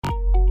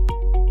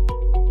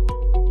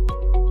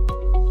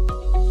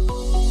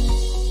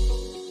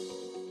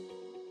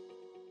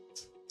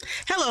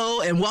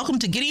and welcome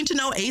to Getting to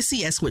Know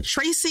ACS with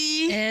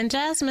Tracy and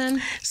Jasmine.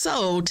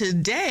 So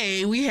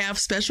today we have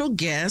special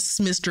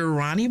guest, Mr.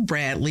 Ronnie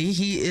Bradley.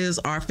 He is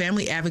our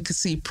Family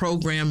Advocacy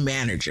Program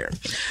Manager.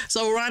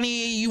 So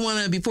Ronnie,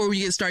 before we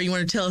get started, you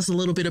want to tell us a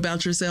little bit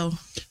about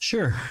yourself?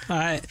 Sure.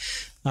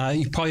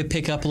 You probably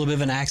pick up a little bit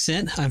of an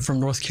accent. I'm from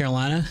North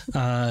Carolina,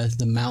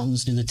 the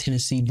mountains near the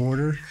Tennessee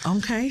border.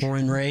 Okay. Born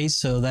and raised,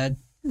 so that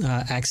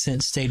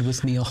accent stayed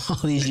with me all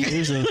these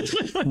years of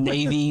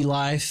Navy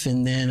life,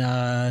 and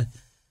then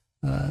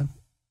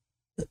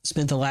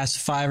spent the last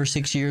 5 or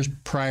 6 years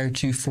prior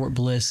to Fort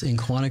Bliss in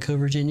Quantico,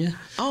 Virginia.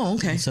 Oh,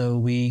 okay. And so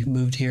we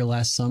moved here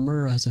last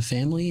summer as a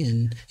family,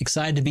 and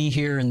excited to be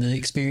here and the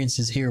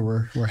experiences here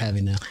we're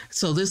having now.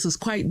 So this is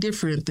quite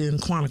different than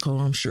Quantico,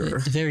 I'm sure.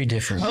 It's very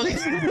different, Okay.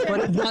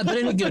 but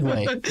in a good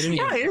way.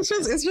 Yeah,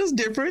 it's just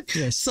different.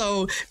 Yes.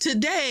 So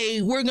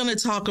today we're going to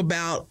talk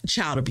about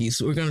child abuse.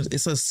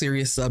 It's a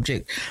serious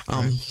subject.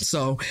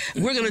 So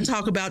we're going to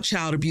talk about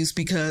child abuse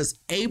because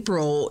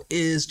April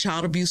is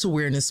Child Abuse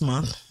Awareness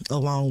Month,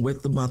 along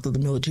with the month of the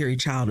military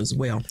child as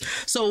well.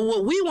 So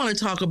what we want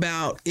to talk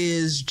about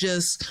is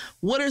just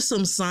what are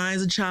some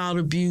signs of child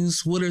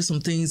abuse? What are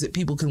some things that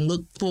people can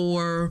look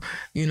for,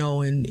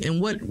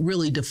 and what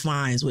really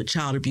defines what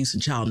child abuse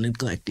and child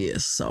neglect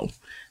is. So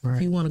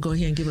if you want to go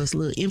ahead and give us a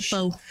little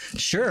info.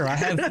 Sure. I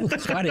have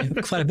quite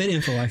a bit of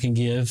info I can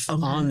give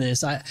on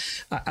this. I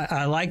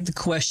like the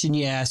question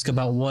you ask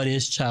about what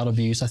is child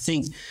abuse. I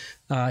think,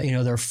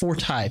 there are 4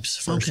 types.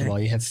 First of all,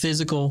 you have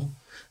physical,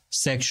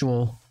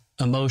 sexual,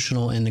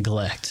 emotional, and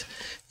neglect.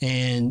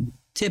 And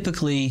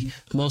typically,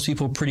 most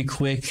people are pretty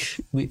quick.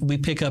 We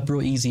pick up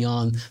real easy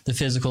on the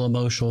physical,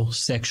 emotional,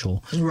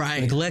 sexual.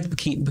 Right. Neglect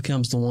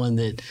becomes the one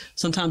that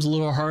sometimes a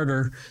little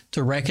harder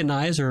to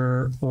recognize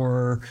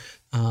or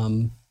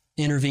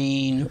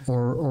intervene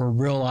or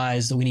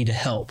realize that we need to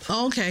help.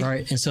 Okay.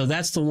 Right. And so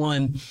that's the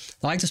one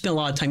I like to spend a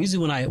lot of time.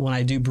 Usually when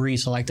I do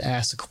briefs, I like to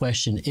ask the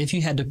question, if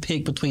you had to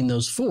pick between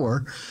those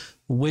 4,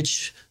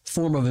 which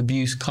form of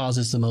abuse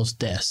causes the most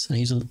deaths? And I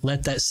usually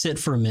let that sit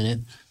for a minute.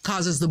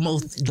 Causes the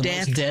most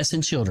death? Most deaths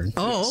in children.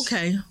 Oh, yes.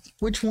 Okay.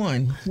 Which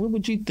one? What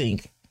would you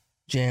think,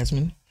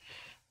 Jasmine?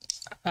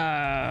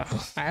 I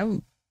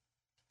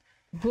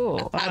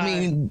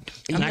mean,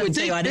 I would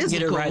say I didn't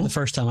get it right the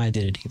first time I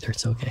did it either.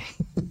 It's okay.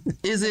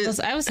 Is it?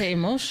 I would say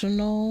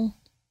emotional.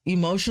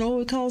 Emotional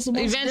would cause the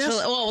most Eventually,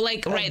 deaths? well,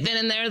 right then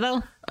and there,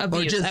 though.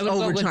 Abuse. Or just I would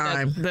over go with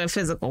time? the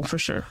physical for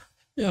sure.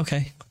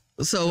 Okay.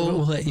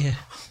 So, yeah.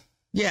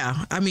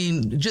 Yeah, I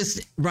mean,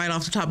 just right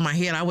off the top of my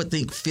head, I would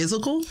think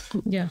physical.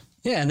 Yeah.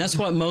 Yeah, and that's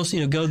what most,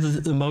 go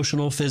the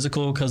emotional,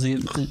 physical, because, you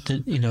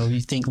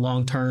think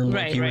long-term,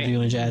 like you were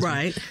doing,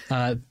 Jasmine.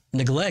 Right.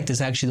 Neglect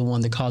is actually the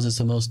one that causes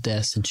the most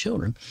deaths in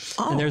children.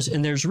 Oh. And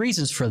there's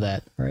reasons for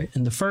that, right?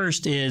 And the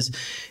first is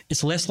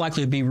it's less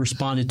likely to be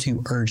responded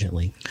to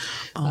urgently.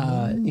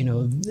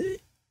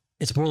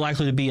 It's more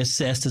likely to be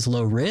assessed as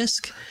low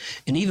risk.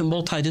 And even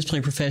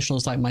multidisciplinary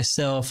professionals like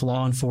myself,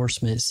 law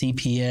enforcement,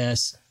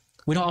 CPS,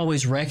 we don't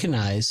always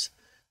recognize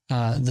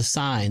the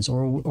signs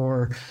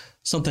or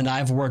something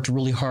I've worked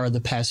really hard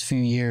the past few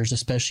years,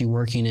 especially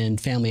working in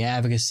family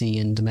advocacy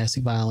and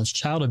domestic violence,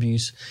 child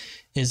abuse,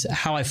 is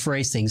how I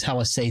phrase things, how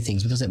I say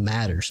things, because it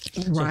matters.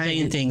 Right. So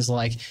saying things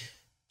like,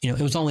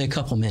 it was only a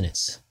couple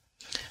minutes.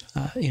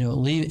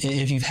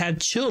 If you've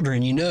had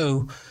children,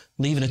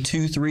 leaving a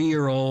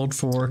 2-3-year-old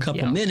for a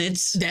couple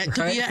minutes. That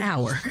could be an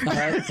hour.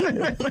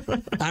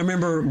 I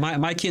remember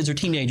my kids are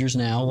teenagers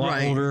now, a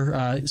lot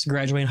older,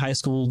 graduating high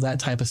school, that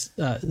type of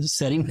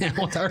setting now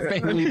with our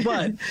family.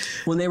 But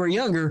when they were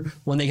younger,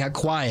 when they got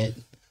quiet,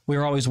 we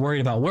were always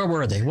worried about where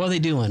were they? What are they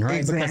doing? Right?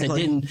 Exactly.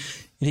 Because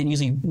it didn't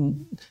usually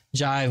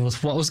jive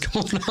with what was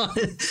going on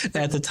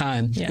at the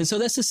time. Yeah. And so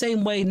that's the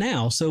same way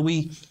now. So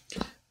we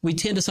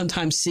tend to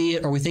sometimes see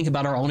it, or we think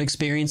about our own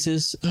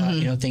experiences,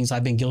 things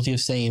I've been guilty of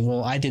saying,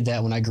 well, I did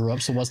that when I grew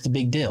up, so what's the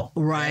big deal?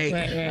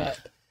 Right.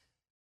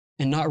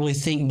 And not really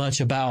think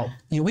much about,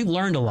 we've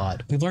learned a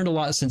lot. We've learned a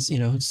lot since,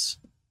 it's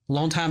a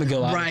long time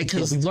ago. Right.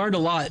 We've learned a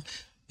lot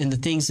in the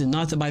things, and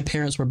not that my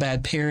parents were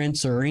bad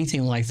parents or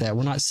anything like that.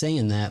 We're not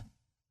saying that.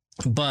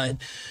 But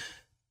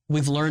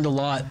we've learned a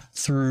lot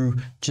through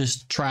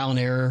just trial and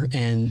error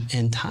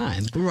and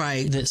time.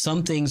 Right. That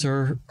some things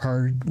are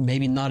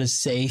maybe not as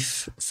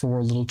safe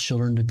for little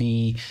children to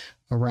be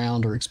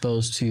around or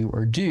exposed to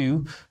or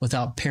do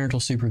without parental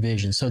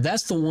supervision. So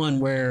that's the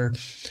one where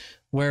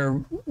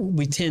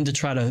we tend to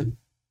try to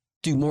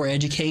do more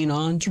educating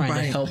on, trying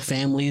to help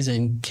families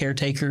and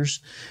caretakers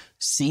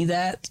see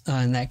that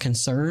and that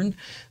concern.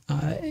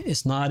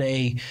 It's not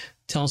a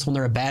tell us when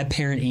they're a bad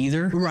parent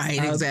either. Right,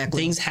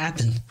 exactly. Things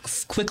happen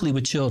quickly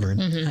with children.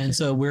 Mm-hmm. And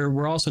so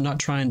we're also not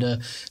trying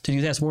to do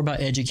that. It's more about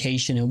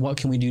education and what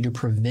can we do to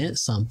prevent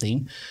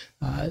something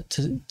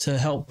to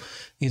help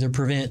either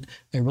prevent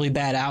a really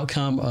bad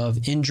outcome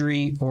of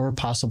injury or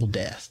possible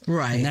death.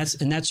 Right. And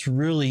that's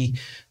really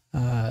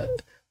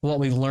what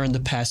we've learned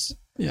the past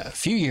a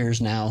few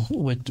years now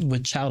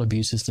with child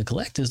abuse is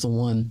neglect is the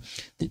one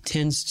that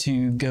tends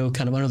to go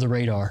kind of under the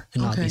radar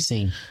and not be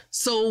seen.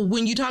 So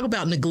when you talk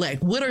about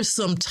neglect, what are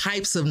some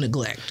types of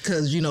neglect?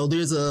 Because,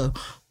 there's a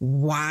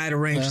wide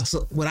range.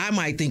 So what I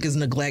might think is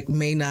neglect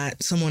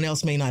someone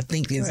else may not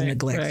think is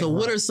neglect. So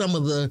what are some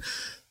of the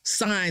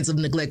signs of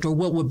neglect, or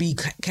what would be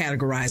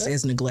categorized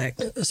as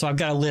neglect? So I've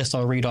got a list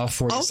I'll read off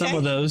for you, some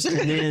of those.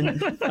 And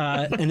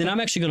then I'm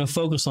actually going to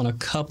focus on a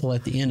couple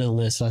at the end of the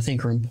list that I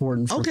think are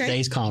important for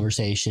today's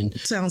conversation.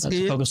 Sounds good.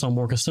 To focus on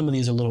more, because some of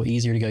these are a little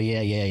easier to go,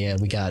 yeah,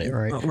 we got it,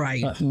 right?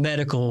 Right.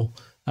 Medical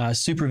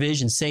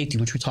supervision, safety,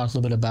 which we talked a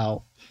little bit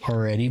about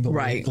already, but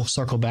we'll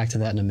circle back to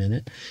that in a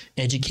minute.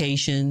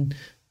 Education,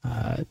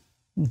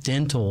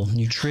 dental,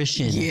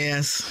 nutrition.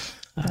 Yes.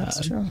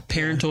 That's true.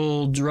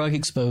 Parental drug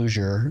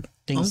exposure,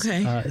 things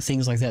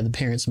like that the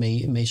parents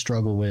may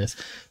struggle with.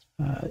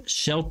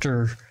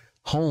 Shelter,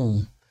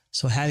 home,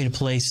 so having a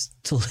place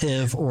to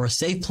live or a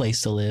safe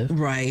place to live.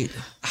 Right.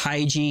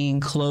 Hygiene,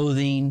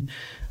 clothing.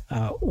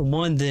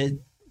 One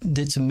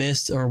that's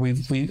missed, or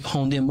we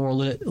honed in more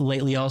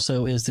lately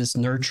also, is this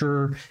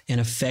nurture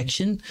and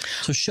affection.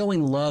 So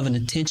showing love and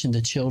attention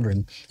to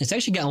children. It's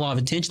actually gotten a lot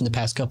of attention the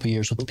past couple of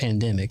years with the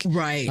pandemic,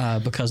 right?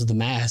 Because of the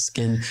mask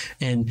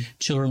and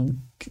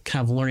children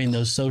kind of learning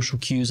those social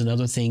cues and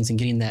other things and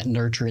getting that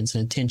nurturance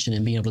and attention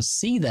and being able to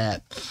see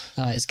that.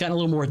 It's gotten a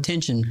little more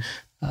attention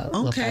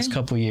the past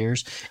couple of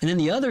years. And then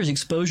the other is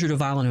exposure to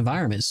violent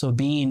environments. So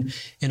being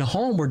in a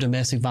home where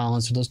domestic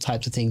violence or those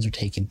types of things are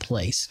taking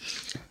place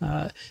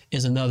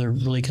is another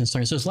really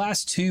concern. So those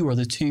last two are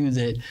the two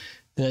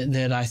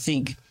that I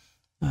think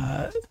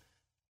are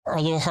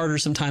a little harder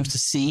sometimes to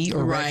see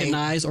or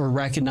recognize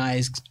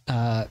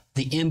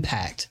the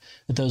impact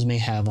that those may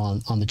have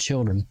on the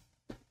children.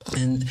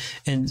 And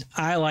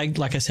I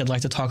like I said,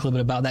 like to talk a little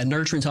bit about that.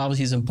 Nurturing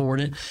obviously is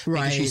important.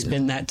 Right. Making sure you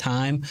spend that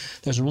time.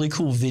 There's a really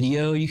cool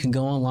video. You can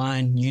go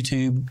online,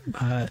 YouTube.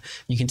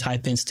 You can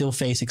type in still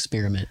face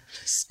experiment.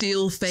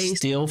 Still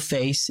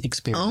face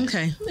experiment.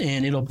 Okay.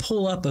 And it'll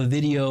pull up a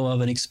video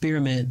of an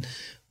experiment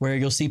where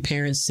you'll see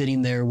parents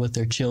sitting there with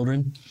their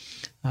children.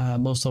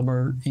 Most of them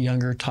are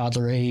younger,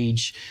 toddler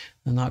age,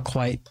 and not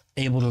quite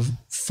able to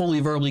fully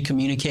verbally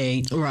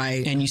communicate.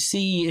 Right. And you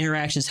see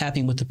interactions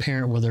happening with the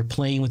parent where they're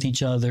playing with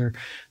each other,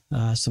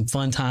 some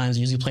fun times,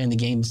 usually playing the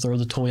game, throw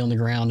the toy on the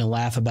ground and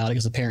laugh about it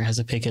because the parent has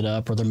to pick it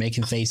up, or they're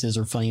making faces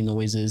or funny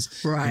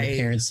noises. Right. And the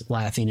parent's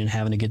laughing and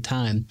having a good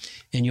time.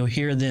 And you'll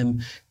hear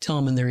them tell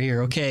them in their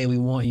ear, okay, we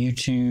want you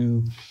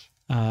to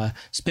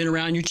spin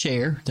around your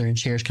chair. They're in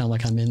chairs kind of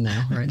like I'm in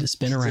now, right? To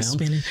spin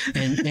around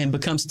and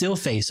become still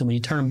face. So when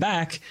you turn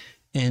back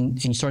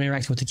and you start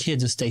interacting with the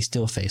kids, just stay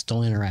still face.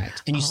 Don't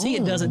interact. And you see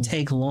it doesn't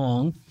take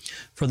long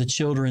for the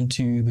children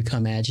to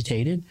become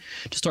agitated,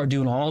 to start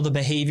doing all the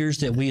behaviors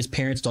that we as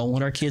parents don't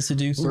want our kids to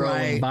do,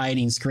 throwing,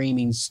 biting,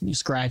 screaming,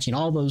 scratching,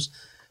 all those,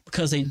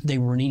 because they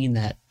were needing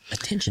that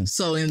attention.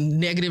 So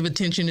negative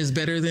attention is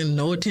better than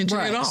no attention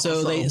at all.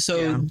 So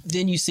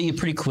then you see it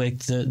pretty quick,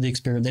 the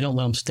experiment. They don't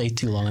let them stay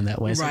too long in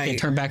that way. So they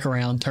turn back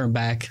around, turn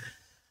back,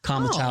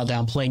 calm the child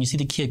down, play, and you see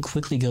the kid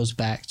quickly goes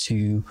back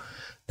to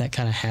that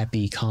kind of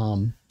happy,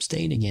 calm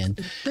state again.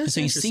 And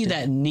so you see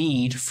that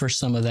need for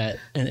some of that,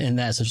 and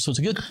that's so it's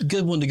a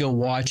good one to go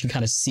watch and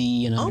kind of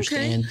see and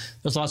understand.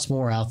 There's lots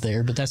more out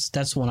there, but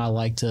that's one I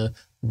like to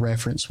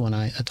reference when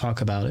I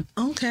talk about it.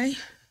 Okay.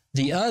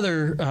 The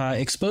other,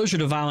 exposure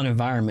to violent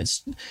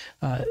environments.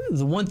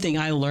 The one thing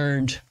I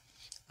learned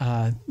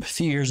a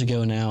few years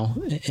ago now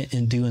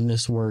in doing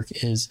this work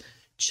is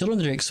children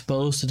that are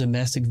exposed to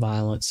domestic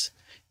violence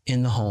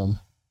in the home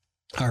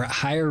are at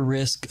higher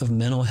risk of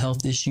mental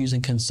health issues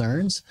and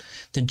concerns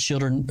than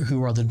children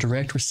who are the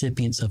direct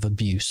recipients of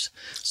abuse.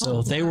 So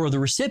if they were the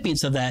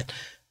recipients of that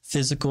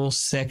physical,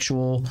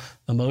 sexual,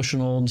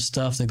 emotional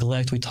stuff,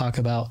 neglect we talk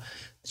about,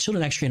 the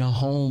children actually in a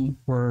home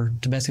where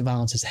domestic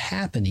violence is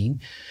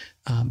happening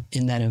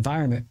in that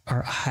environment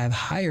have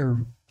higher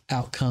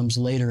outcomes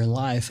later in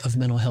life of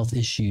mental health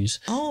issues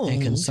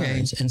and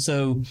concerns. And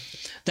so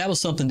that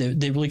was something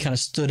that really kind of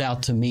stood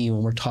out to me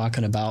when we're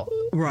talking about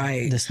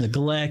this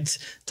neglect,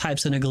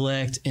 types of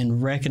neglect,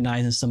 and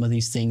recognizing some of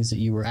these things that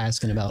you were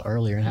asking about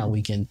earlier and how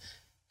we can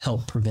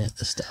help prevent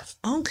this stuff.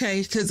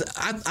 Okay, because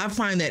I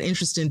find that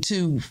interesting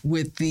too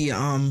with the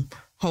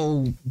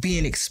whole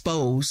being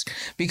exposed,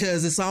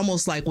 because it's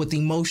almost like with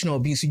emotional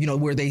abuse,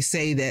 where they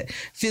say that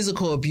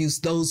physical abuse,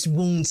 those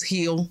wounds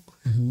heal,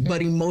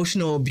 but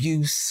emotional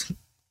abuse,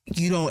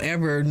 you don't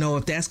ever know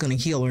if that's going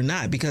to heal or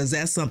not, because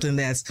that's something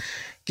that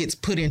gets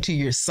put into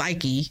your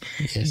psyche,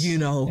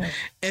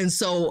 And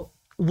so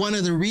one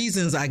of the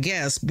reasons, I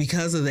guess,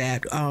 because of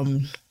that,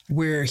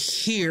 we're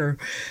here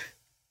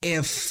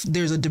if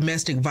there's a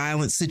domestic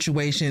violence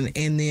situation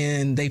and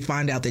then they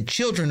find out that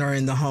children are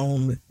in the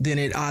home, then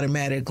it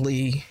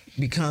automatically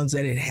becomes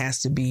that it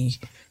has to be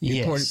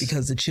reported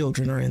because the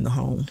children are in the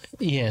home.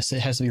 Yes, it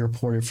has to be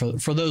reported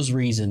for those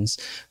reasons.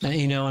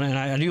 And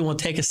I do want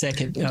to take a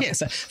second.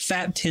 Yes.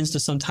 FAP tends to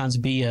sometimes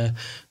be a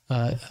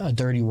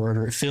dirty word,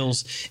 or it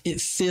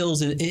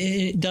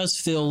does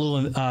feel a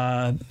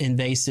little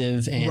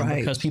invasive, and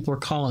because people are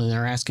calling and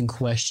they're asking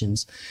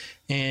questions,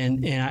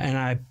 and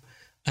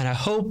I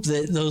hope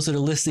that those that are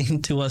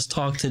listening to us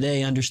talk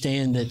today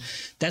understand that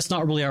that's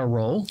not really our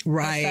role.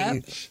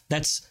 Right.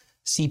 That's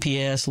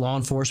CPS, law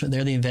enforcement.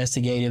 They're the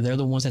investigative. They're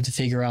the ones that have to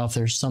figure out if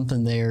there's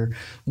something there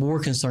more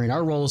concerning.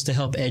 Our role is to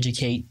help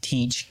educate,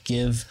 teach,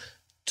 give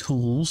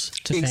tools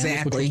to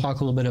families, which we'll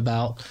talk a little bit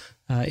about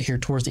here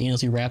towards the end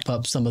as we wrap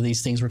up some of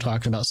these things we're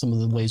talking about, some of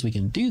the ways we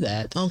can do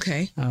that.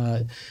 Okay.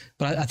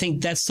 But I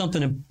think that's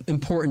something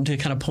important to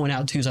kind of point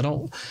out too, is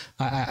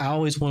I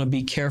always want to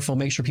be careful,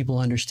 make sure people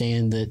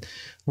understand that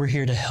we're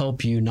here to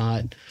help you,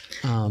 not,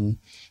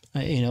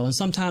 and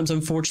sometimes,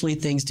 unfortunately,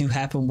 things do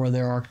happen where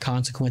there are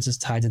consequences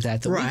tied to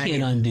that we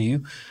can't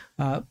undo.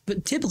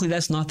 But typically,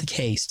 that's not the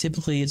case.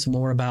 Typically, it's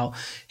more about,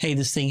 hey,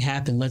 this thing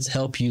happened. Let's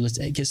help you. Let's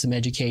get some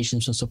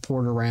education, some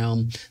support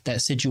around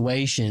that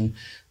situation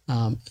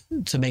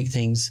to make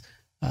things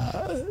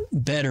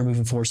better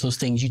moving forward. So those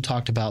things you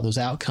talked about, those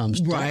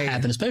outcomes don't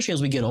happen, especially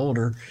as we get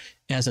older.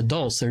 As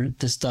adults,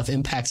 this stuff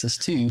impacts us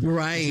too.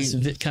 Right.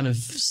 This kind of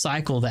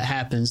cycle that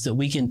happens that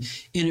we can,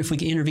 and if we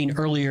can intervene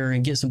earlier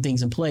and get some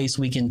things in place,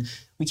 we can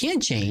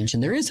change,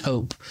 and there is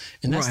hope.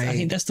 And that's, I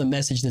think that's the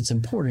message that's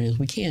important, is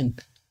we can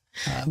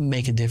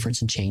make a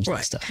difference and change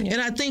that stuff. And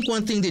I think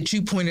one thing that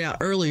you pointed out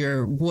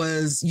earlier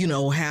was,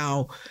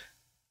 how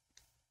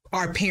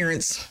our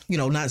parents,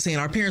 not saying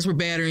our parents were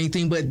bad or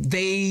anything, but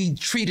they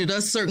treated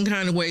us certain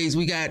kind of ways.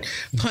 We got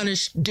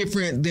punished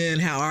different than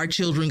how our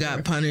children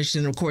got punished,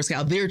 and of course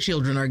how their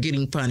children are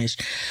getting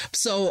punished.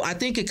 So I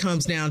think it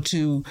comes down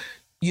to,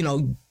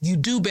 you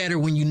do better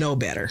when you know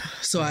better.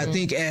 So I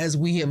think as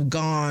we have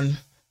gone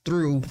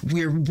through,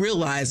 we're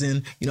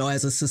realizing,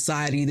 as a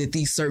society, that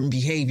these certain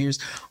behaviors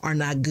are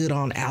not good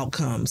on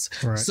outcomes.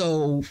 Right.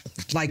 So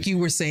like you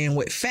were saying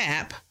with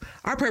FAP,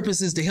 our purpose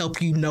is to help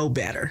you know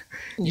better,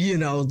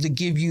 to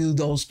give you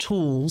those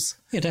tools.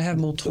 Yeah, to have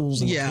more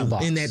tools in the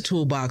toolbox. In that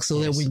toolbox, so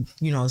that we,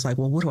 it's like,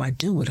 well, what do I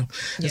do with them?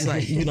 It's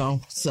like,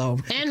 so.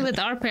 And with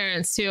our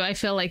parents too, I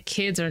feel like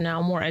kids are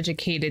now more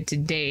educated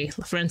today.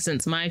 For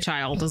instance, my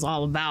child is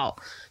all about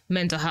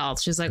mental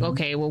health. She's like,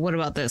 okay, well, what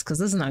about this? Because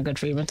this is not good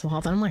for your mental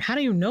health. And I'm like, how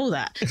do you know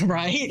that?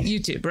 Right.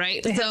 YouTube,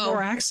 right? They have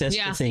more access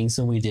to things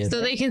than we did. So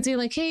they can see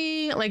like,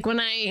 hey, like when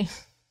I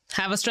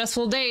have a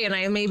stressful day and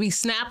I maybe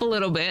snap a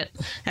little bit,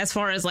 as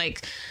far as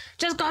like,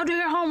 just go do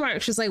your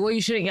homework. She's like, well,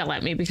 you shouldn't yell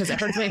at me because it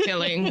hurts my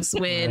feelings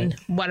when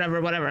whatever.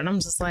 And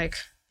I'm just like,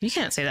 you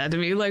can't say that to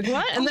me. Like,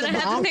 what? And then I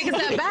have to take a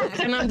step back.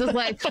 And I'm just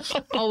like,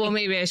 oh, well,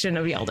 maybe I shouldn't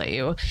have yelled at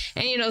you.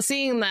 And,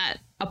 seeing that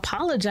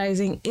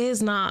apologizing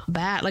is not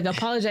bad. Like,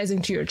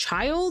 apologizing to your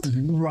child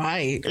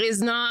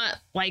is not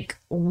like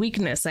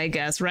weakness, I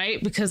guess,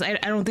 right? Because I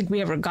don't think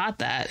we ever got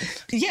that.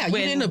 Yeah, you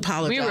didn't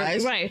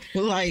apologize.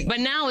 But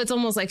now it's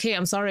almost like, hey,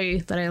 I'm sorry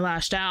that I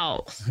lashed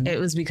out. It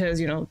was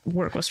because,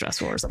 work was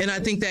stressful or something. And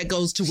I think that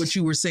goes to what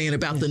you were saying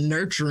about the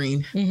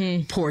nurturing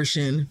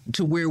portion,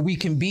 to where we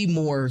can be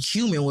more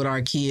human with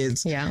our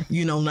kids. Yeah.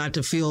 Not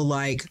to feel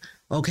like,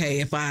 okay,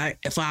 if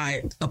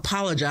I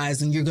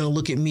apologize, and you're going to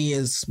look at me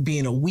as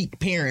being a weak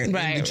parent, and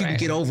that you can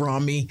get over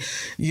on me,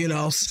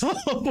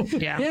 So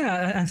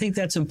yeah, I think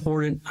that's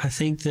important. I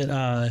think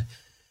that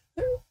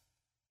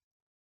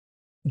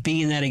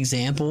being that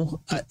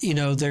example,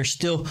 there's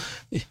still.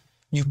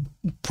 You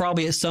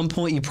probably at some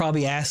point you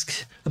probably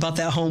ask about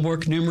that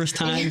homework numerous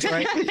times,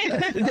 right?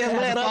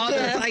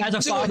 As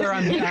a father,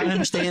 I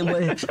understand,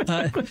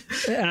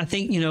 and I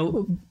think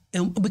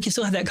and we can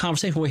still have that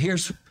conversation. Well,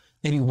 here's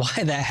maybe why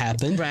that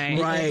happened.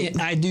 Right.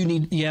 I do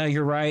need. Yeah,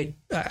 you're right.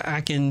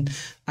 I could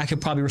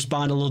probably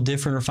respond a little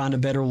different or find a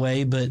better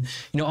way. But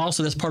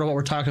also that's part of what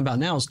we're talking about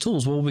now is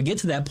tools. Well, we get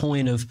to that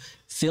point of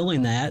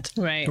feeling that,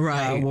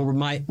 where we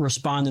might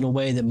respond in a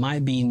way that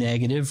might be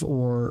negative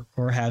or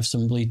have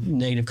some really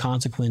negative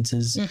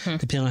consequences,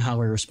 depending on how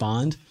we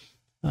respond.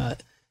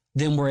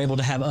 Then we're able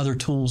to have other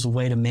tools, a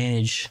way to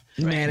manage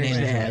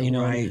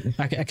that.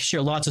 I can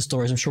share lots of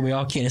stories. I'm sure we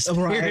all can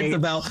experience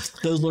about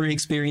those learning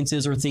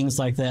experiences or things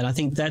like that. I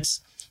think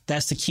that's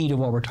the key to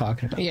what we're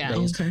talking about. Yeah.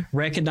 Today,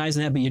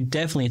 recognizing that, but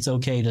it's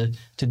okay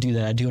to do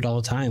that. I do it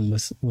all the time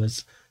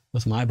with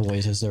my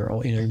boys as they're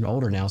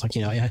older now. It's like,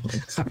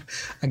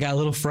 I got a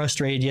little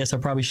frustrated. Yes, I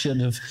probably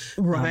shouldn't have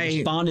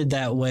responded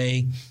that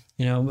way.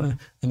 And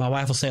my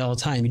wife will say all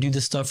the time, you do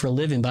this stuff for a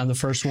living, but I'm the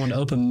first one to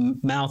open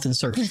mouth and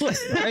start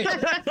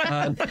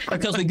right?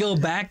 Because we go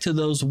back to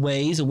those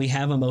ways, and we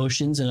have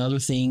emotions and other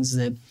things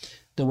that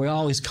we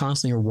always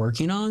constantly are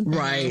working on.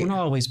 Right. We're not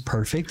always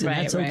perfect, and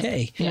that's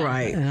okay. Yeah.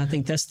 Right. And I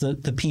think that's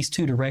the piece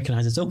too, to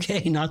recognize it's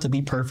okay not to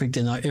be perfect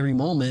in every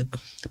moment,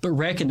 but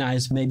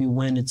recognize maybe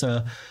when it's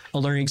a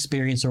learning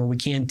experience, or we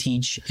can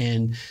teach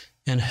and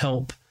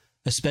help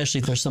especially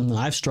if there's something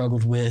I've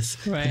struggled with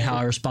Right. and how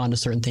I respond to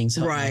certain things.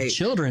 Help my Right.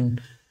 children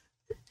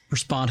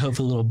respond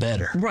hopefully a little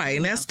better. Right.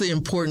 And that's the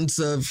importance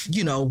of,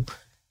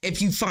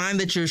 if you find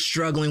that you're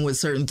struggling with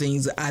certain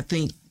things, I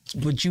think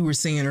what you were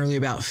saying earlier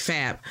about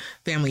FAP,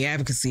 family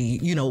advocacy,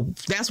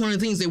 that's one of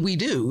the things that we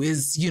do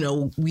is,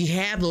 we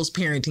have those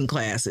parenting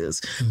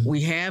classes.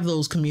 We have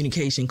those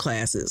communication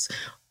classes,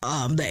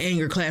 the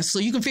anger class. So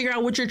you can figure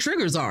out what your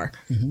triggers are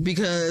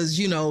because,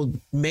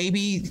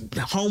 maybe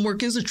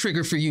homework is a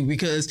trigger for you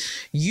because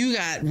you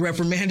got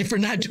reprimanded for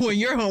not doing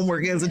your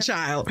homework as a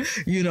child,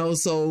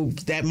 so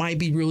that might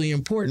be really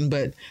important.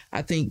 But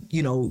I think,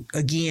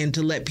 again,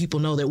 to let people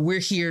know that we're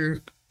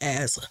here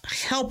as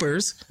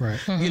helpers, Right.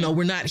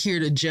 We're not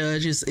here to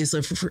judge. It's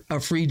a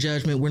free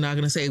judgment. We're not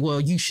going to say, well,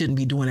 you shouldn't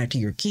be doing that to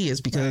your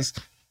kids because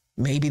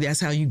maybe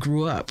that's how you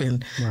grew up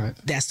and Right.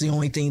 that's the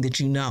only thing that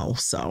you know.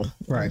 So,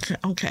 Right.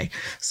 Okay.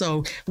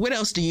 So what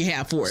else do you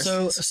have for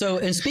us? So,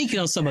 and speaking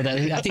on some of that,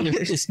 I think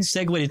it's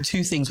segued to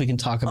two things we can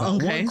talk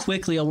about. Okay. One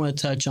quickly, I want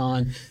to touch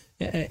on,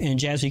 and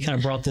Jazz, you kind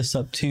of brought this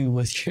up too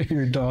with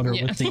your daughter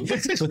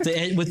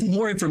with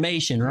more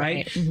information,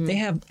 right? They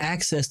have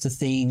access to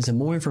things and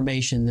more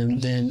information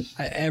than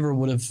I ever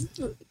would have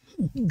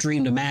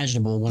dreamed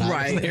imaginable when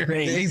I was their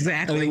age.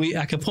 Exactly. I mean,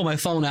 I could pull my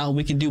phone out and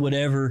we can do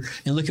whatever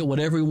and look at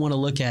whatever we want to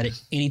look at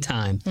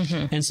anytime.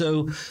 And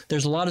so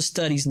there's a lot of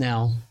studies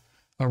now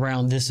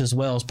around this as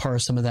well as part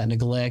of some of that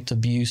neglect,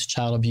 abuse,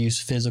 child abuse,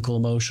 physical,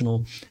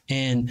 emotional,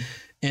 and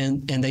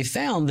they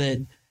found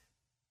that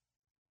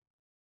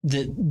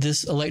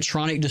this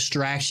electronic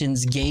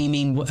distractions,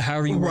 gaming,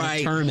 however you want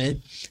to term it,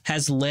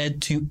 has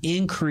led to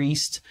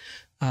increased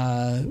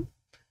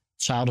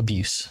child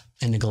abuse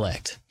and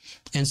neglect.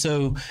 And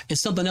so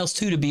it's something else,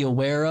 too, to be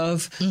aware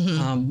of.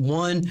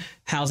 One,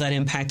 how's that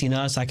impacting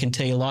us? I can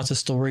tell you lots of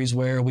stories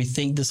where we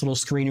think this little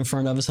screen in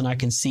front of us and I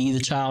can see the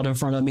child in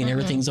front of me and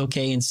everything's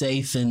okay and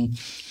safe. And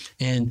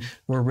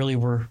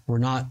we're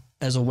not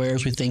as aware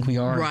as we think we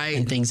are. Right.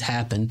 And things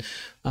happen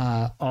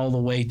all the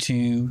way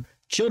to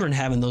children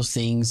having those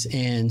things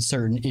and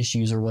certain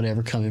issues or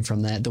whatever coming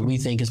from that we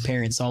think as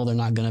parents, they're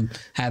not going to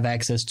have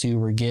access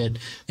to or get.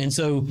 And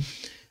so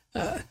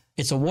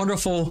it's a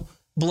wonderful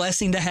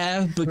blessing to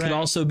have, but could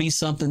also be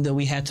something that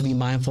we have to be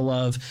mindful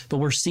of. But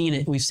we've seen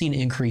it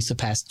increase the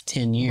past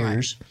 10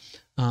 years,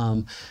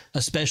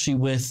 especially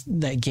with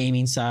that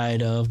gaming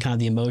side of kind of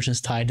the emotions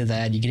tied to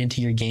that. You get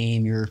into your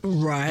game,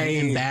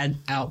 and bad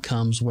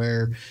outcomes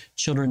where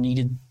children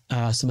needed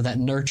some of that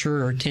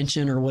nurture or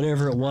attention or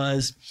whatever it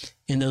was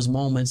in those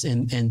moments,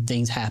 and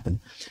things happen.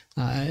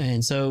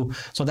 And so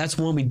that's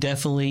one we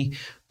definitely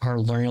are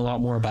learning a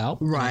lot more about.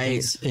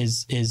 Right.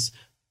 Is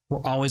we're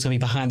always going to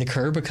be behind the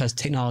curve because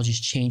technology is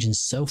changing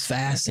so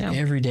fast and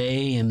every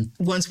day. And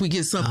once we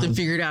get something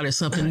figured out, it's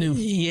something new.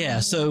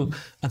 Yeah. So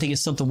I think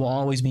it's something we'll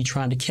always be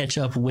trying to catch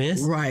up with.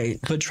 Right.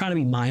 But trying to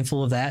be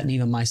mindful of that, and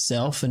even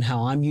myself and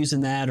how I'm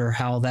using that or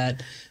how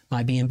that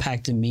might be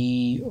impacting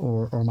me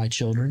or my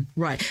children.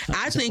 Right.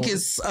 I think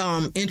it's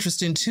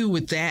interesting, too,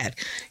 with that,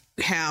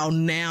 how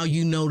now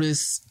you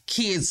notice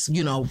kids,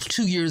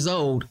 2 years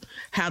old,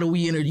 how do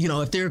we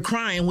if they're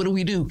crying, what do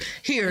we do?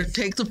 Here,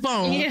 take the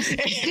phone. Yeah.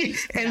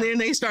 And then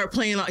they start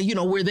playing,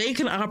 where they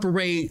can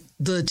operate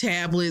the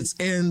tablets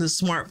and the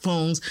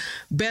smartphones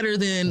better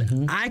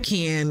than I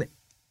can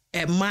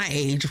at my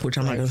age, which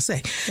I'm not going to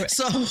say. Right.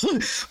 So,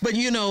 but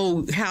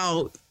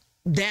how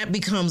that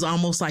becomes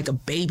almost like a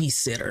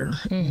babysitter,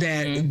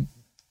 that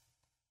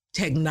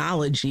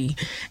technology,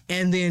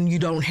 and then you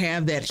don't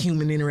have that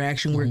human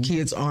interaction where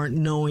kids aren't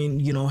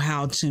knowing,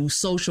 how to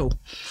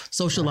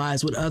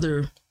socialize with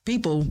other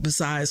people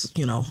besides,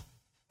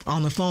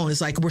 on the phone.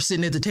 It's like we're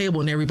sitting at the table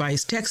and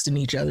everybody's texting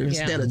each other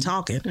instead of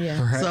talking.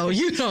 Yeah. So,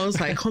 it's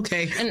like,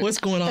 okay, what's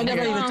going on? They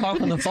never even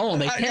talk on the phone.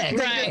 They text.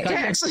 Right.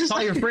 Text.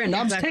 Call your friend.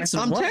 I'm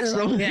texting. I'm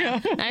texting.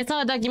 Yeah. I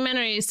saw a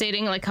documentary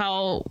stating like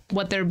how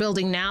what they're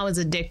building now is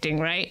addicting,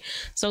 right?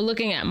 So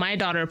looking at my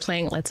daughter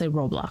playing, let's say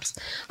Roblox,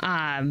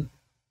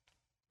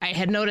 I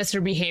had noticed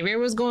her behavior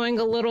was going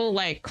a little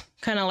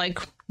kind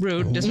of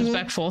rude,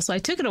 disrespectful. So I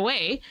took it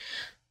away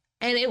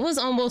and it was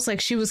almost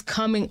like she was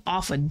coming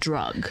off a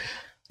drug.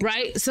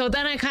 Right. So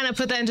then I kind of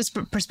put that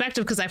into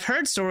perspective because I've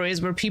heard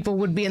stories where people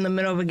would be in the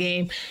middle of a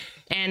game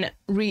and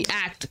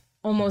react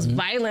almost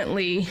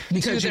violently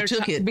because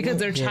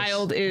their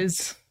child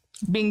is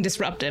being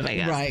disruptive, I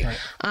guess. Right.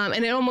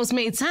 And it almost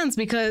made sense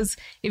because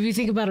if you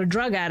think about a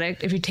drug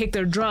addict, if you take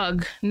their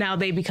drug, now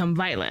they become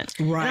violent.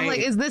 Right. And I'm like,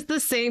 is this the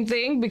same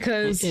thing?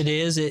 Because it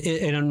is,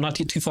 and I'm not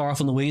too far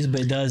off on the weeds, but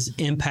it does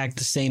impact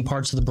the same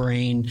parts of the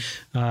brain,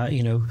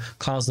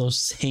 cause those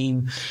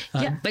same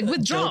like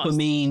withdrawals.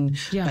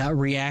 Dopamine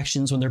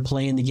reactions when they're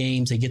playing the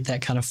games. They get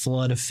that kind of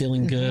flood of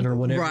feeling good or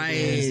whatever it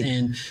is.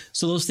 And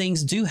so those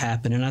things do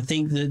happen. And I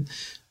think that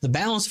the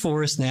balance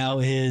for us now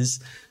is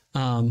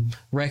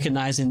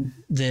recognizing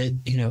that,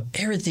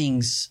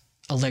 everything's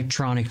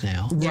electronic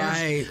now.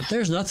 Right.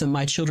 There's nothing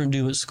my children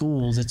do at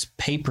school that's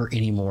paper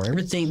anymore.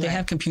 Everything, they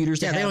have computers.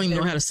 They don't even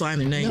know how to sign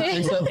their name.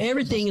 And so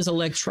everything is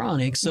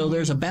electronic. So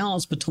there's a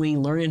balance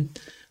between learning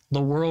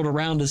the world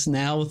around us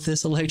now with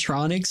this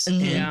electronics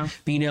and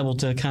being able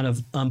to kind of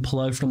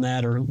unplug from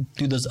that or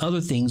do those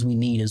other things we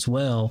need as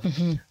well.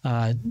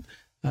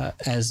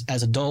 As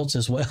adults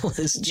as well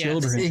as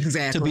children,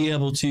 to be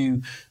able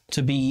to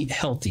be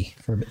healthy,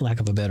 for lack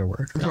of a better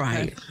word.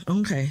 Right.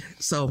 Okay.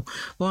 So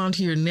go on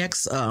to your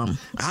next. I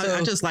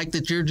just like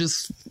that you're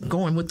just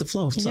going with the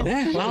flow. So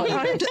Well,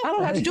 I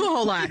don't have to do a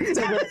whole lot.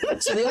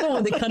 So the other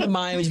one that come to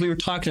mind is we were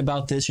talking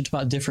about this. You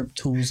talked about different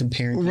tools in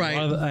parenting. Right.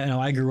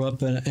 I grew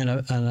up in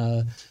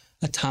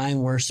a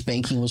time where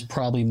spanking was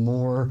probably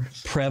more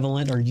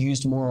prevalent or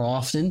used more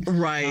often.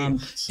 Right.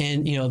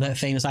 And, that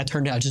famous, I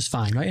turned out just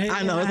fine, right?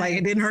 I know. It's like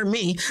it didn't hurt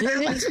me.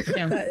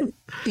 And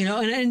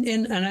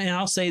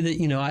I'll say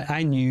that,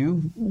 I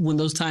knew when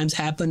those times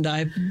happened,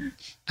 I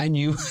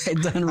knew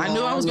I'd done wrong. I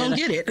knew I was going to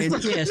get it.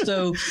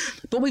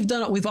 But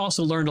we've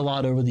also learned a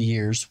lot over the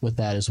years with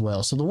that as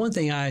well. So the one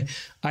thing I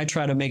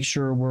try to make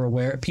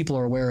sure people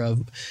are aware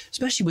of,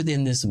 especially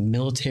within this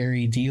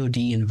military DoD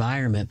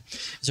environment,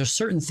 is there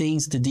certain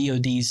things the DoD's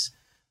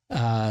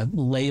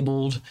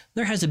labeled.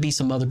 There has to be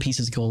some other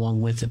pieces that go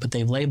along with it, but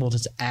they've labeled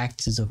as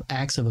acts of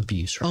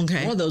abuse. Right?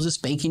 Okay. One of those is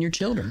spanking your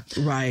children.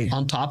 Right.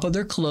 On top of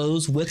their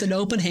clothes with an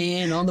open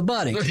hand on the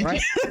buttocks,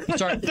 right? You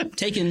start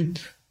taking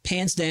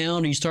pants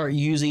down, or you start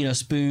using a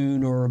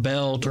spoon or a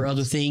belt or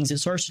other things, it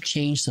starts to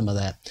change some of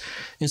that.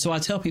 And so I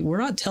tell people, we're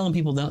not telling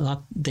people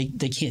that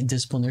they can't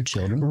discipline their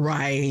children.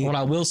 Right. What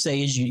I will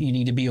say is you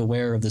need to be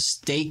aware of the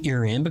state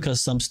you're in,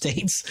 because some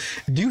states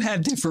do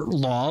have different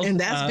laws. And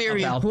that's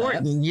very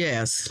important. That.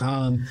 Yes.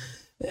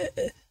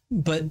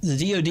 But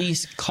the DoD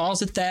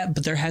calls it that,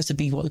 but there has to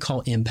be what we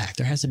call impact.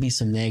 There has to be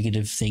some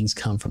negative things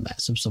come from that,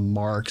 some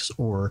marks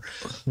or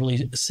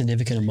really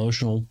significant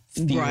emotional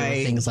fear,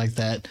 right, things like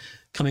that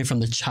coming from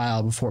the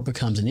child before it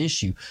becomes an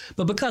issue.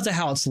 But because of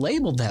how it's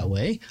labeled that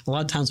way, a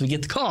lot of times we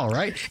get the call,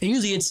 right? And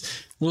usually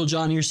it's little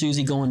Johnny or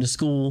Susie going to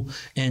school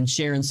and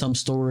sharing some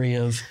story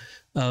of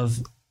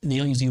they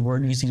don't use the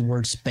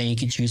word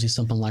spank. It's usually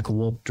something like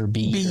whooped or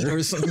beat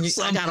or something.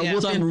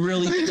 Some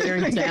really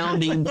scary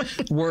sounding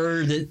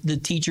word that the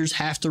teachers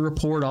have to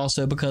report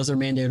also because they're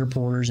mandated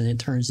reporters, and it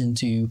turns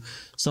into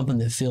something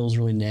that feels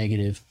really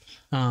negative.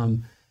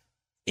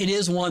 It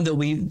is one that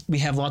we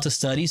have lots of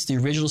studies. The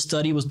original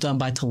study was done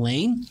by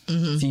Tulane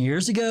a few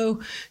years ago,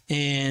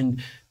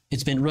 and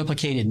it's been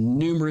replicated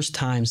numerous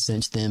times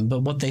since then.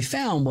 But what they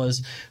found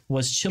was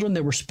children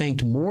that were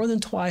spanked more than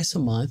twice a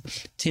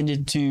month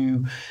tended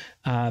to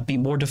be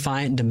more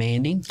defiant and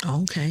demanding.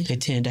 Okay. They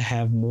tend to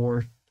have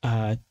more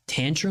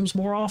tantrums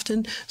more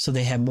often. So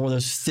they have more of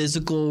those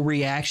physical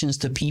reactions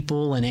to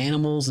people and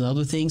animals and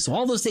other things. So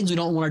all those things we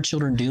don't want our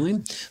children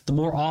doing, the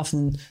more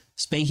often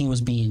spanking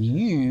was being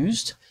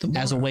used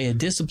as a way of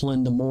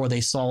discipline, the more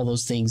they saw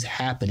those things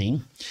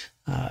happening.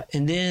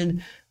 And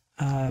then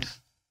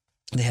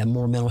they have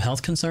more mental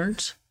health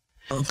concerns.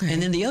 Okay.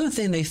 And then the other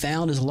thing they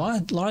found is a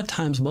lot of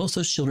times most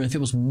of those children, if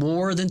it was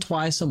more than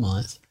twice a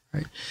month,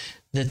 right,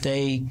 that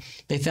they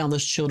found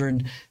those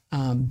children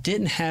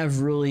didn't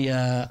have really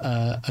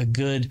a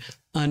good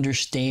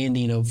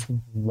understanding of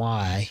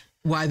why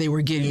they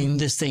were getting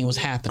this thing was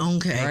happening.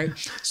 Okay.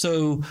 Right.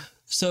 So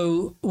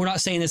we're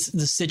not saying it's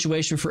the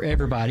situation for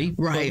everybody,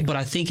 right? But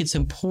I think it's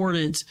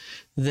important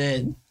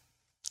that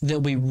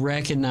we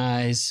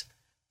recognize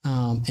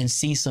and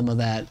see some of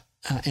that.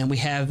 And we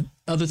have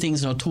other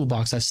things in our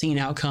toolbox. I've seen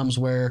outcomes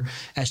where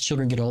as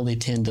children get old, they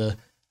tend to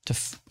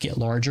get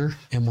larger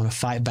and want to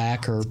fight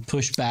back or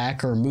push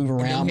back or move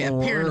around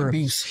more.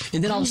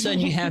 And then all of a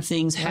sudden you have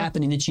things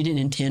happening that you didn't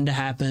intend to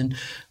happen.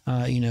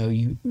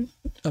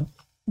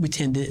 We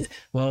tend to,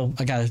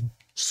 I got to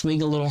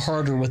swing a little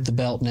harder with the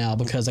belt now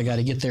because I got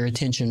to get their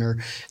attention, or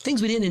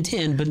things we didn't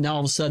intend, but now all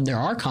of a sudden there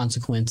are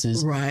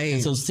consequences. Right.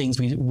 And those things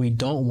we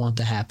don't want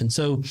to happen.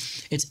 So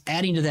it's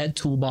adding to that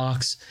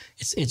toolbox.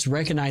 It's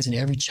recognizing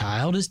every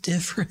child is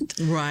different.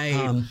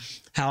 Right.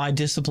 How I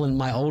discipline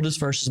my oldest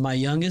versus my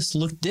youngest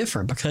look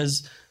different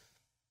because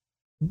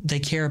they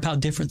care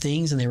about different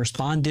things and they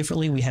respond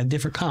differently. We have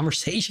different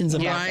conversations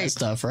about that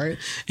stuff. Right.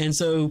 And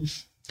so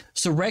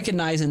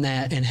recognizing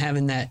that and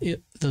having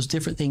those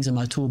different things in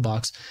my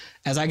toolbox.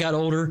 As I got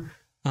older,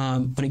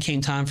 when it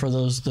came time for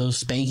those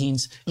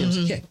spankings, it was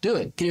do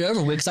it, get it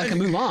over with, because I can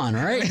move on.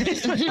 All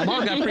right, my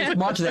mom got pretty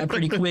smart to that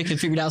pretty quick and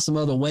figured out some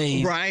other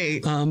ways,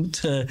 right,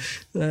 to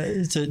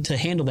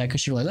handle that,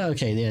 because she was like,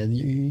 okay,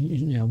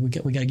 yeah, we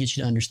got to get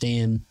you to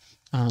understand.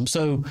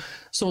 So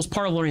it's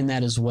part of learning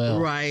that as well,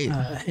 right,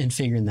 and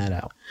figuring that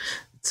out.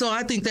 So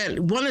I think that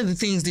one of the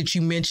things that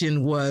you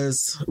mentioned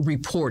was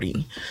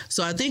reporting.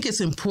 So I think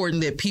it's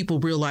important that people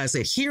realize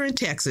that here in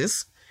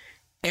Texas,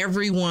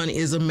 everyone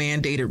is a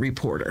mandated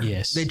reporter.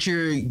 Yes. That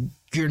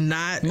you're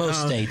not.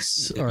 Most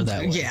states are that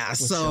way. Yeah.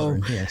 So,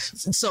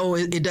 so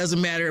it doesn't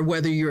matter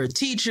whether you're a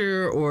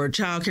teacher or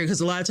childcare,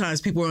 because a lot of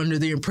times people are under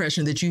the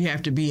impression that you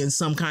have to be in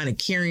some kind of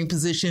caring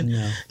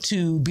position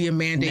to be a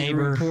mandated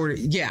reporter.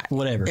 Yeah.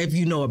 Whatever. If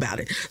you know about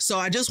it. So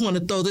I just want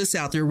to throw this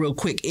out there real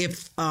quick.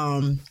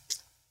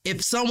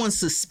 if someone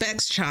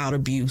suspects child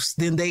abuse,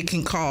 then they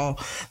can call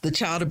the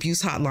child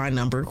abuse hotline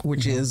number,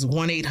 which is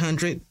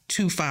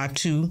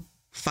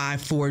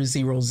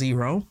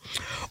 1-800-252-5400,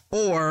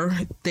 or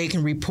they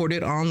can report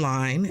it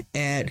online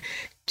at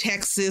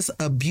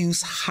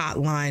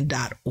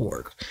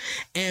texasabusehotline.org.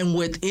 And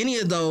with any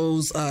of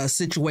those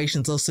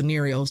situations, those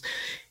scenarios,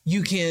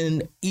 you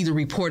can either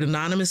report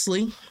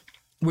anonymously,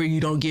 where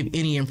you don't give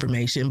any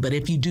information. But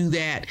if you do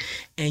that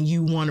and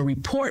you want to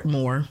report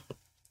more,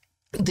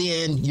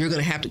 then you're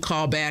going to have to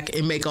call back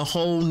and make a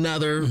whole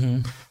nother,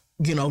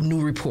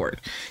 new report.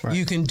 Right.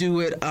 You can do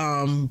it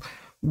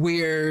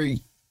where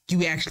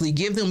you actually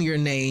give them your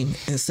name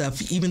and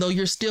stuff, even though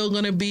you're still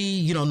going to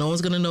be, no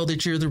one's going to know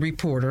that you're the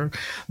reporter.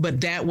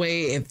 But that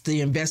way, if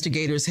the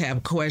investigators have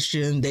a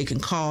question, they can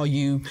call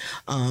you.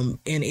 And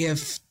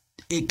if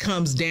it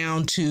comes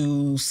down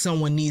to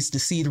someone needs to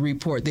see the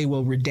report, they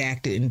will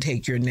redact it and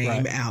take your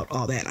name out,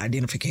 all that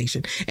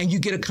identification. And you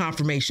get a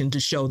confirmation to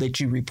show that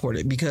you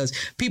reported, because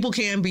people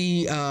can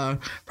be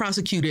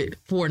prosecuted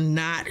for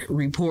not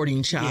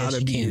reporting child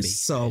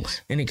abuse. So,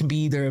 and it can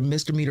be either a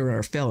misdemeanor or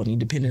a felony,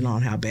 depending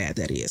on how bad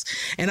that is.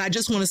 And I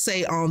just want to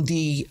say on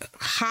the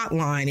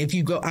hotline, if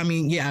you go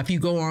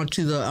on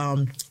to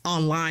the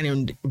online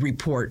and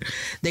report,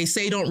 they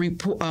say don't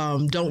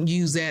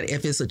use that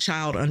if it's a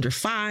child under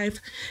 5,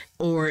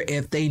 or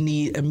if they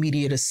need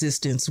immediate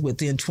assistance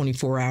within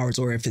 24 hours,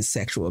 or if it's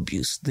sexual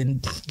abuse, then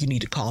you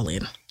need to call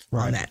in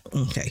on that.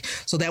 Okay.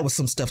 So that was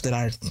some stuff that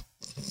I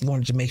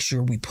wanted to make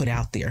sure we put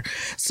out there.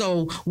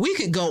 So we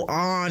could go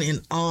on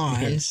and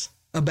on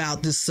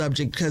about this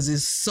subject, because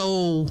it's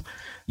so,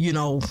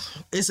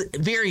 it's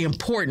very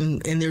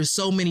important, and there's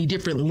so many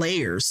different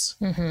layers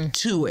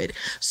to it.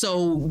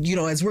 So,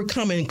 as we're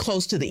coming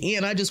close to the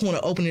end, I just want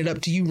to open it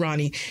up to you,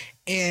 Ronnie,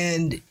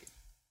 and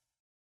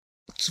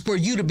for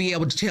you to be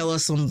able to tell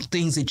us some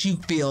things that you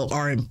feel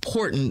are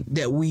important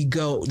that we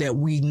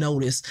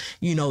notice,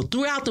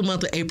 throughout the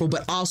month of April,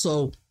 but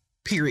also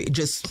period,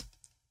 just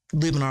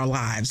living our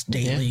lives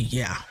daily.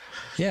 Yeah.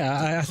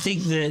 I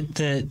think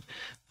that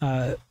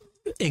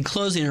in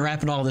closing and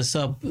wrapping all this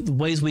up, the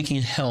ways we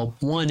can help,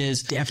 one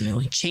is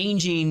definitely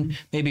changing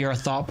maybe our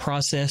thought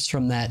process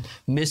from that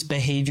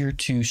misbehavior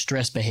to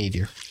stress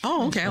behavior.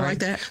 Oh, okay. I like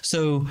that.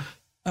 So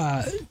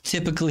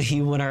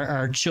typically when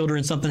our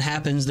children, something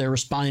happens, they're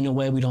responding in a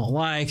way we don't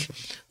like,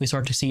 we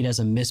start to see it as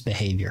a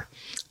misbehavior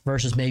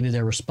versus maybe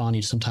they're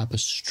responding to some type of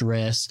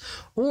stress.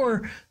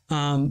 Or,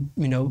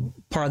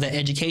 part of that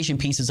education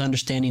piece is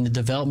understanding the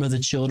development of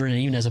the children,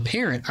 and even as a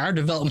parent, our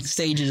development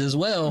stages as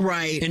well.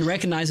 Right. And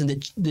recognizing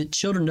that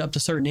children up to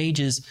certain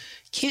ages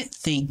can't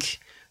think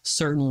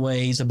certain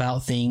ways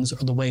about things,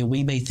 or the way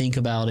we may think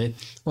about it,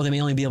 or they may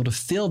only be able to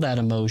feel that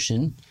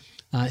emotion.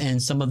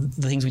 And some of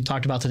the things we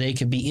talked about today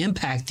could be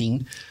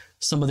impacting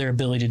some of their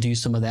ability to do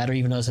some of that, or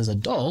even us as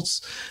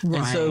adults. Right.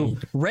 And so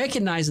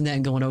recognizing that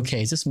and going,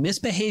 okay, is this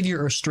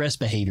misbehavior or stress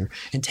behavior?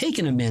 And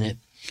taking a minute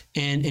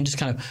and just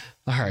kind of,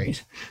 all right,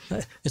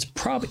 it's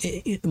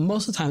probably,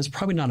 most of the time, it's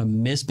probably not a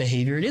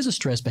misbehavior. It is a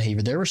stress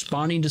behavior. They're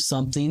responding to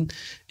something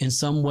in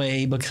some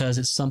way because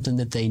it's something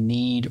that they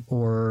need,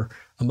 or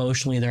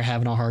emotionally they're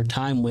having a hard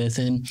time with.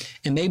 And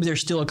maybe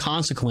there's still a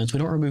consequence. We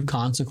don't remove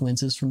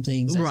consequences from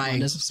things. That's not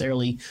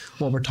necessarily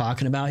what we're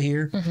talking about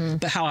here.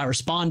 But how I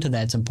respond to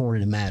that's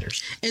important and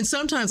matters. And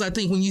sometimes I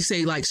think when you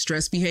say like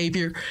stress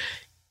behavior,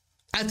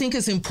 I think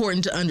it's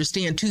important to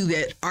understand, too,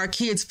 that our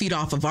kids feed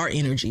off of our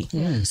energy.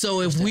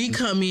 So if we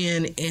come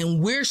in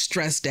and we're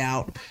stressed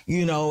out,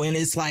 and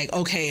it's like,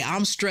 okay,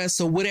 I'm stressed,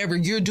 so whatever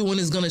you're doing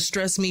is going to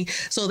stress me.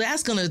 So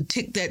that's going to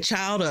tick that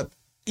child up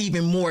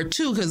even more,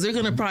 too, because they're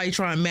going to probably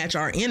try and match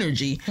our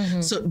energy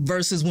so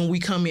versus when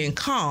we come in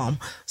calm.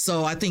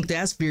 So I think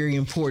that's very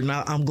important.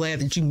 I'm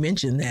glad that you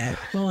mentioned that.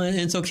 Well, and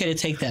it's okay to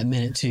take that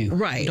minute, too.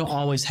 Right. You don't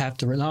always have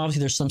to.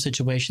 Obviously, there's some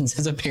situations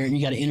as a parent,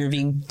 you got to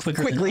intervene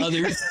quickly than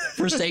others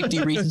for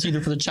safety reasons,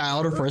 either for the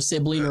child or for a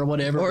sibling or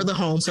whatever. Or the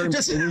home.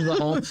 The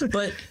home.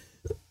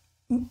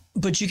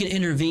 But you can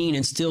intervene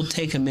and still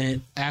take a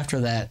minute after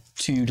that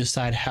to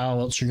decide how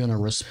else you're going to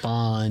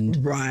respond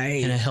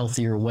in a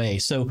healthier way.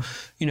 So,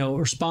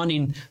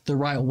 responding the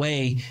right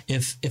way,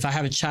 if I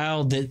have a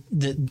child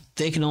that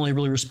they can only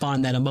really respond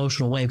in that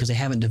emotional way because they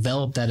haven't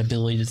developed that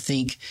ability to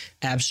think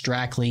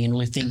abstractly and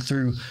really think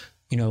through,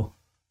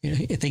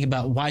 think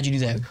about, why'd you do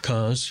that?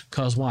 Cause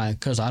why?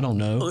 Cause I don't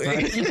know.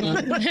 Right?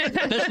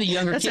 Especially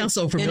younger kids. Sounds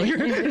so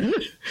familiar.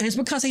 And it's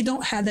because they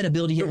don't have that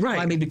ability yet,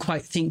 maybe to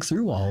quite think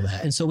through all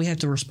that. And so we have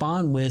to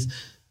respond with,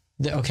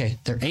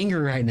 they're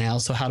angry right now.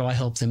 So how do I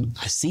help them?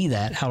 I see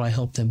that. How do I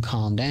help them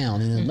calm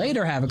down? And then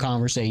later have a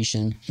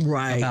conversation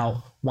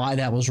about why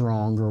that was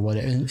wrong or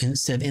whatever.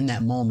 Instead of in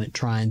that moment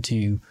trying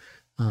to.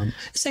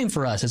 Same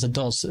for us as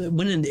adults.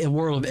 When in the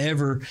world of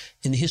ever,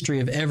 in the history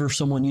of ever,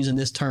 someone using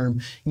this term,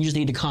 you just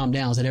need to calm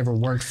down. Has it ever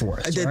worked for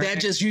us? That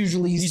just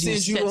usually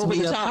sends you over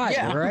the top,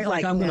 right?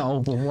 Like I'm going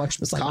to overwatch,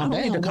 but calm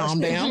down.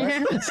 Calm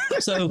down.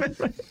 So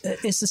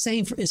it's the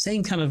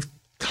same kind of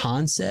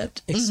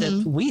concept,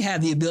 except we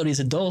have the ability as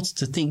adults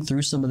to think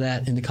through some of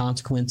that and the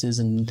consequences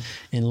and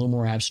a little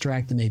more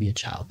abstract than maybe a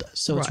child does.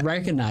 So it's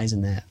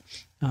recognizing that,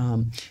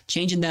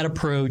 changing that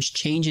approach,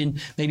 changing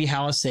maybe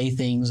how I say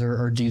things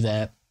or do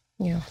that.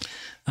 Yeah.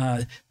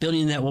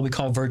 Building that what we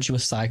call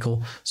virtuous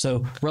cycle.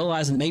 So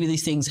realizing that maybe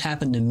these things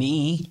happened to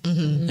me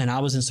and I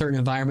was in certain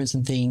environments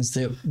and things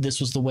that this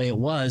was the way it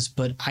was,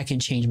 but I can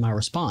change my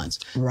response.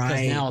 Right.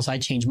 Because now as I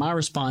change my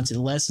response, it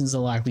lessens the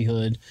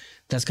likelihood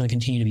that's going to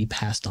continue to be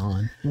passed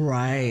on.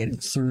 Right.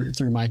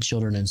 Through my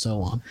children and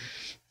so on.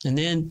 And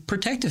then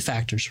protective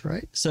factors,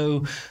 right?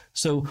 So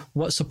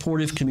what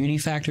supportive community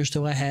factors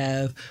do I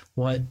have?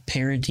 What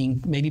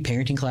maybe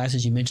parenting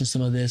classes, you mentioned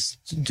some of this.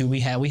 Do we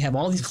have? We have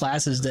all these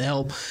classes that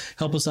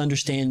help us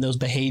understand those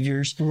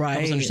behaviors, right.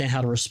 help us understand how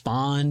to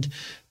respond,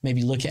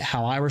 maybe look at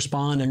how I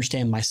respond,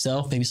 understand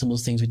myself, maybe some of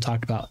those things we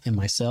talked about in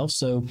myself.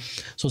 So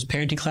it's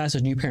parenting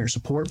classes, new parent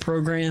support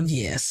program.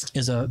 Yes.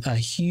 Is a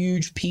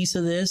huge piece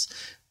of this.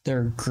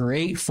 They're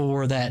great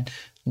for that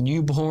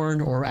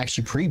newborn or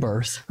actually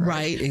pre-birth,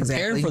 right? Exactly.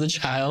 Preparing for the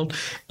child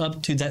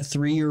up to that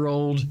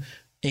 3-year-old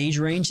age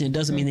range. And it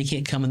doesn't mean they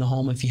can't come in the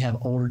home if you have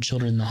older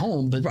children in the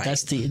home, but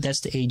that's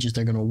the ages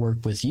they're going to work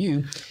with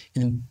you.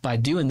 And by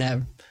doing that,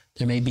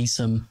 there may be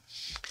some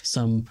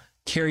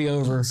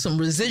carryover, some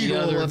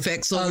residual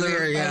effects over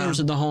there,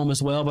 others in the home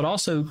as well, but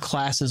also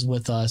classes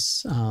with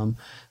us.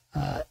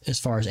 As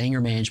far as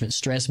anger management,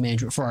 stress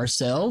management for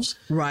ourselves.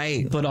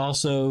 Right. But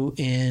also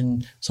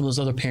in some of those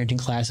other parenting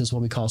classes,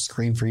 what we call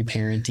screen-free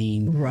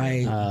parenting.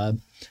 Right.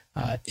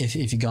 If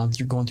you've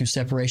going through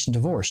separation,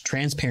 divorce,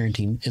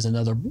 transparenting is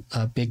another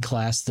big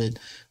class that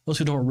most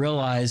people don't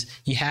realize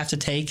you have to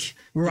take.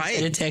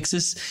 Right. In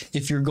Texas,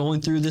 if you're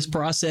going through this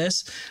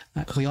process,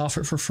 we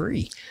offer it for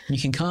free. You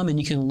can come and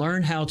you can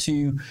learn how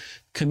to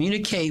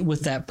communicate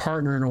with that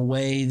partner in a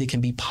way that can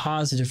be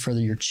positive for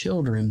your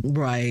children.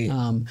 Right.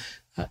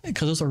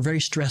 Because those are very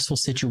stressful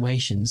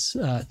situations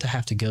to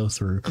have to go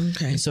through.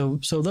 Okay. And so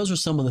those are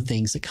some of the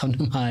things that come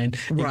to mind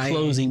in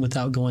closing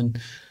without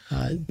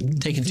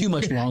taking too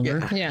much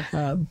longer.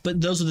 Yeah. But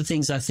those are the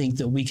things I think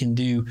that we can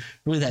do.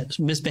 Really, that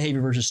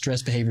misbehavior versus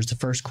stress behavior is the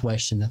first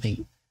question. I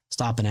think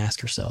stop and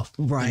ask yourself.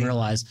 Right. And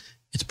realize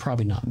it's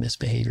probably not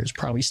misbehavior. It's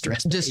probably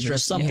stress. Just behavior.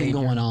 stress Something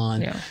behavior. going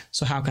on. Yeah.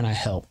 So how can I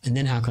help? And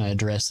then how can I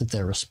address that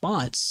their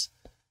response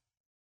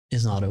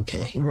is not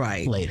okay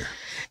Right. later?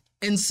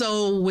 And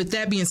so with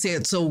that being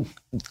said, so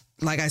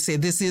like I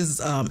said, this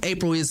is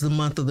April is the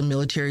month of the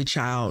military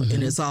child,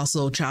 and it's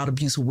also Child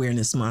Abuse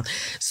Awareness Month.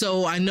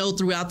 So I know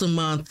throughout the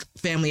month,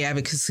 Family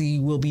Advocacy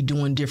will be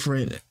doing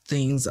different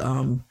things,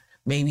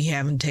 maybe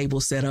having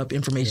tables set up,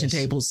 information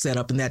tables set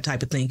up, and that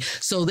type of thing.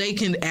 So they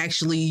can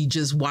actually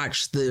just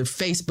watch the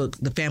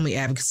Family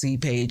Advocacy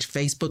page,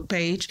 Facebook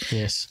page,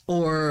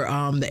 or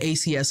the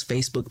ACS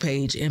Facebook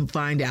page, and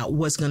find out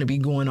what's going to be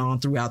going on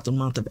throughout the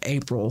month of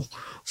April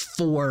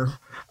for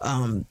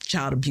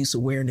child abuse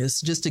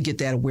awareness, just to get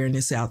that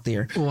awareness out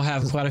there. We'll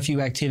have quite a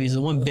few activities.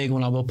 The one big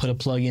one I will put a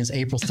plug in is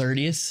April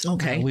 30th.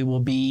 Okay. We will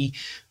be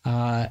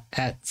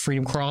at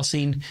Freedom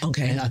Crossing.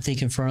 Okay. And I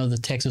think in front of the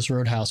Texas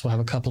Roadhouse, we'll have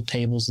a couple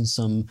tables and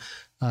some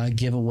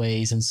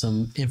giveaways and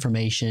some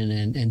information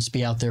and just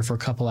be out there for a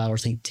couple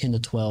hours, I think 10 to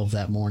 12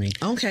 that morning.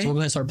 Okay. So we're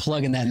going to start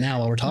plugging that now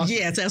while we're talking.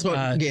 Yes, that's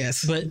what,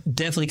 yes. But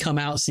definitely come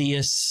out, see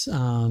us,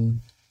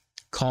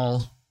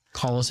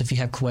 call us if you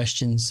have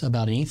questions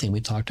about anything we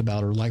talked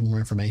about or like more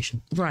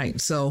information. Right.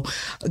 So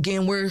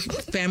again, we're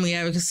Family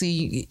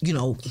Advocacy,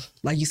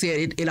 like you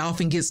said, it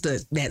often gets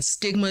that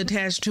stigma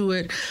attached to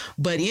it,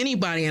 but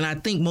anybody, and I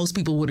think most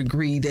people would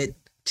agree, that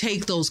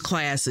take those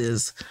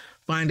classes,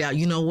 find out,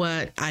 you know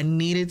what, I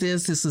needed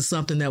this. This is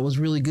something that was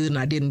really good and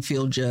I didn't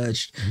feel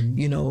judged,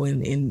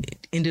 and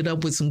ended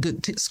up with some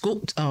good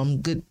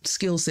good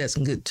skill sets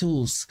and good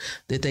tools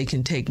that they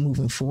can take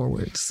moving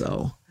forward.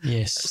 So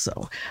yes.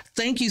 So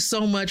thank you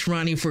so much,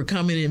 Ronnie, for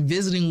coming and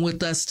visiting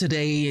with us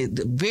today.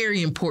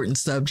 Very important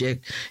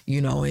subject,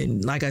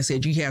 and like I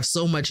said, you have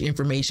so much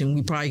information.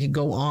 We probably could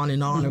go on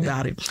and on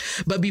about it.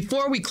 But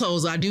before we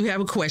close, I do have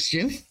a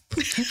question.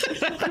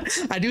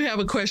 I do have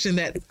a question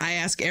that I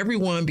ask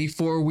everyone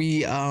before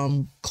we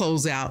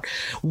close out.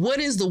 What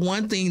is the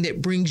one thing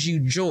that brings you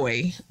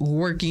joy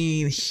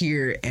working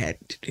here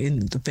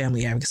in the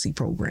Family Advocacy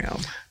Program?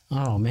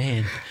 Oh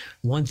man,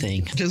 one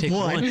thing. Just Pick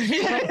one.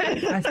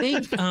 I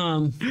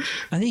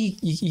think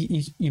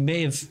you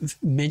may have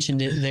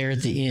mentioned it there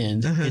at the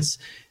end.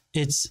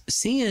 It's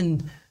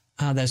seeing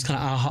those kind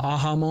of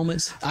aha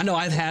moments. I know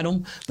I've had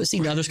them, but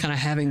seeing others kind of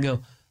have it and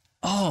go,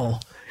 oh.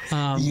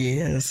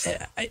 Yes.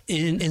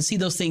 And see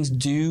those things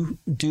do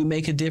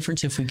make a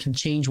difference if we can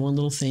change one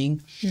little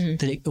thing,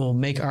 that it will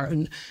make our.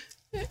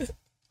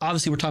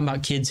 Obviously, we're talking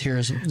about kids here,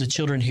 as the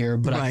children here,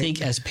 but I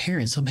think as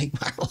parents, it'll make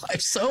my life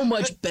so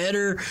much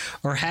better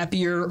or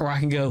happier, or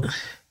I can go,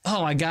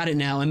 oh, I got it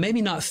now, and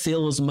maybe not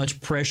feel as much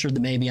pressure that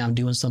maybe I'm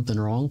doing something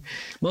wrong.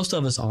 Most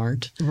of us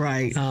aren't.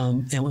 Right.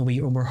 And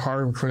when we're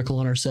hard and critical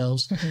on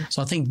ourselves.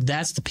 So I think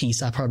that's the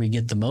piece I probably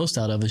get the most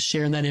out of, is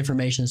sharing that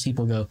information as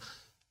people go,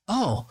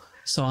 oh,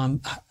 so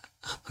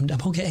I'm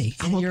okay.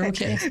 You're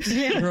okay.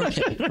 You're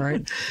okay.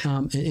 Right.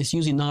 It's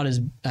usually not as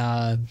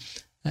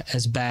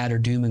bad or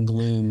doom and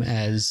gloom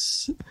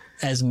as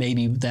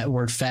maybe that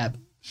word fat.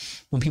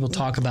 When people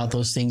talk about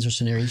those things or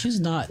scenarios, it's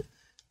not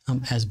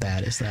as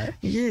bad as that.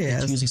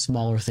 Yes. It's usually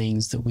smaller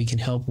things that we can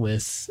help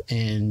with,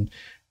 and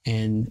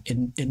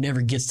it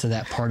never gets to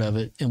that part of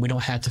it, and we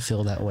don't have to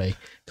feel that way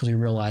because we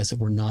realize that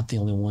we're not the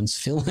only ones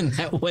feeling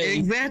that way.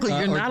 Exactly.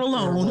 You're not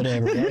alone. Or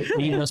whatever. Right?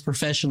 Even us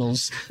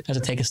professionals have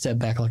to take a step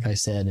back, like I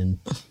said, and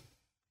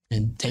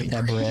take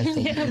that breath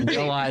and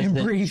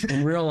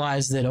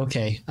realize that,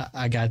 okay,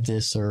 I got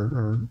this,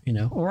 or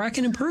I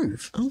can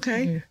improve.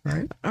 Okay.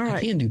 Right. All right. I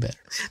can do better.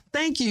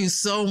 Thank you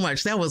so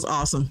much. That was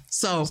awesome.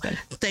 So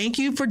thank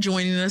you for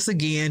joining us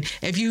again.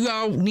 If you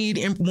all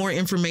need more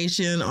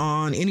information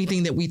on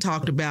anything that we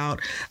talked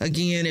about,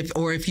 again,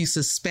 if you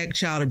suspect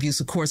child abuse,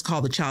 of course,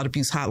 call the child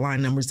abuse hotline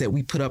numbers that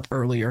we put up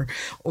earlier,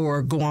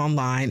 or go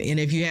online. And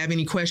if you have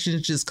any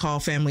questions, just call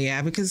Family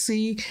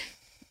Advocacy.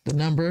 The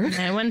number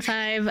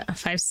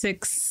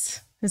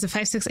 915-56, is it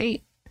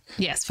 568?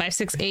 Yes,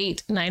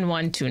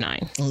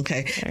 568-9129.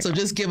 Okay. So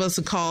just give us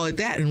a call at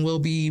that, and we'll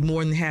be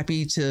more than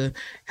happy to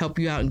help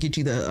you out and get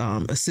you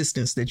the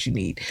assistance that you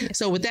need. Yes.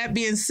 So with that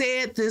being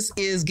said, this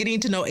is Getting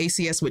to Know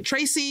ACS with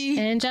Tracy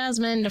and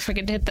Jasmine. Don't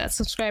forget to hit that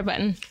subscribe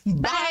button.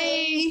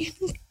 Bye.